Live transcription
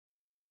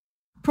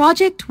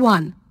Project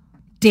 1.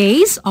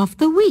 Days of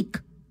the week.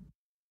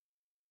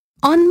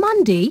 On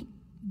Monday,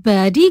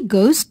 Birdie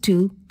goes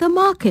to the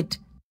market.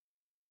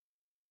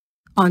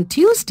 On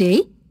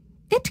Tuesday,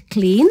 it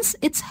cleans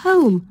its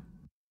home.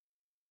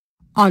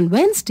 On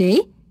Wednesday,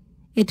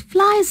 it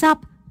flies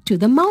up to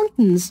the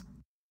mountains.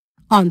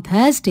 On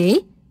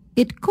Thursday,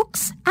 it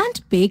cooks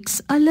and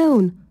bakes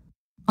alone.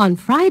 On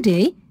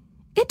Friday,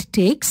 it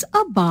takes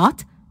a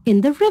bath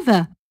in the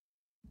river.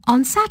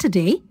 On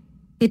Saturday,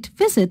 it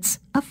visits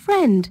a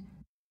friend.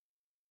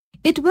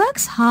 It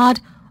works hard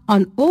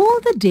on all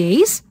the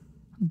days,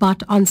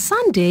 but on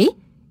Sunday,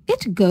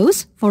 it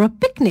goes for a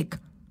picnic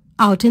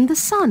out in the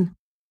sun.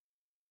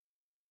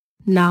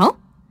 Now,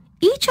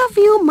 each of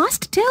you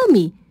must tell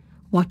me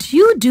what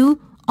you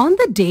do on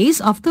the days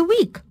of the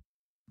week.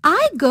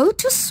 I go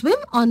to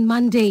swim on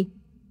Monday.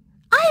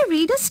 I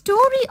read a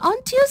story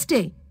on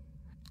Tuesday.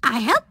 I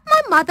help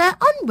my mother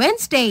on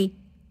Wednesday.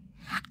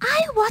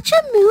 I watch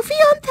a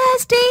movie on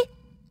Thursday.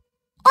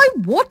 I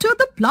water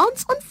the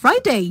plants on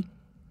Friday.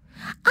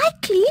 I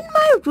clean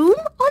my room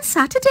on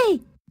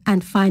Saturday.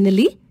 And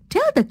finally,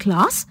 tell the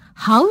class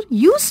how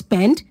you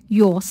spend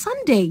your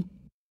Sunday.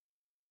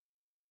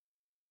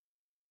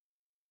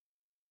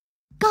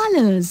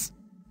 Colors.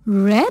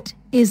 Red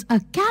is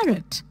a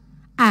carrot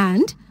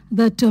and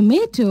the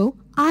tomato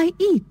I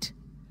eat.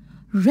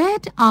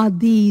 Red are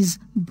these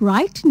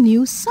bright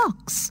new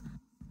socks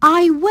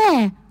I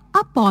wear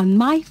upon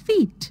my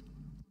feet.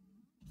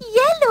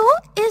 Yellow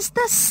is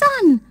the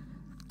sun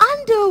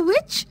under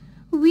which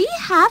we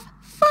have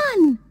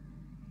fun.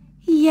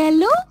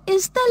 Yellow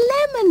is the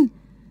lemon.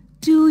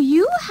 Do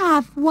you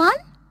have one?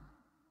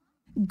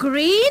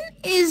 Green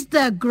is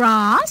the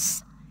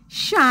grass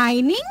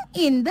shining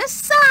in the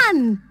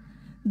sun.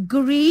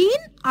 Green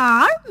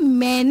are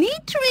many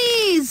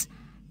trees.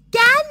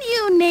 Can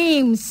you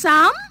name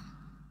some?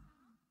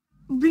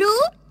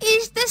 Blue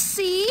is the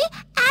sea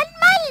and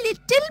my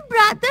little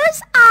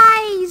brother's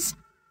eyes.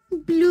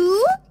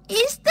 Blue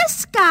is the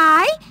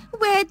sky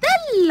where the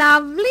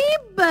lovely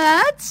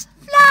birds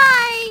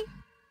fly.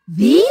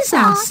 These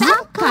are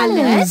some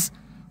colors.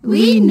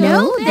 We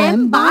know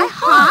them by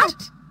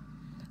heart.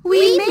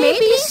 We may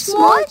be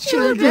small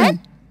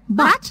children,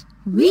 but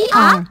we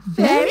are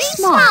very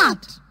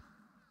smart.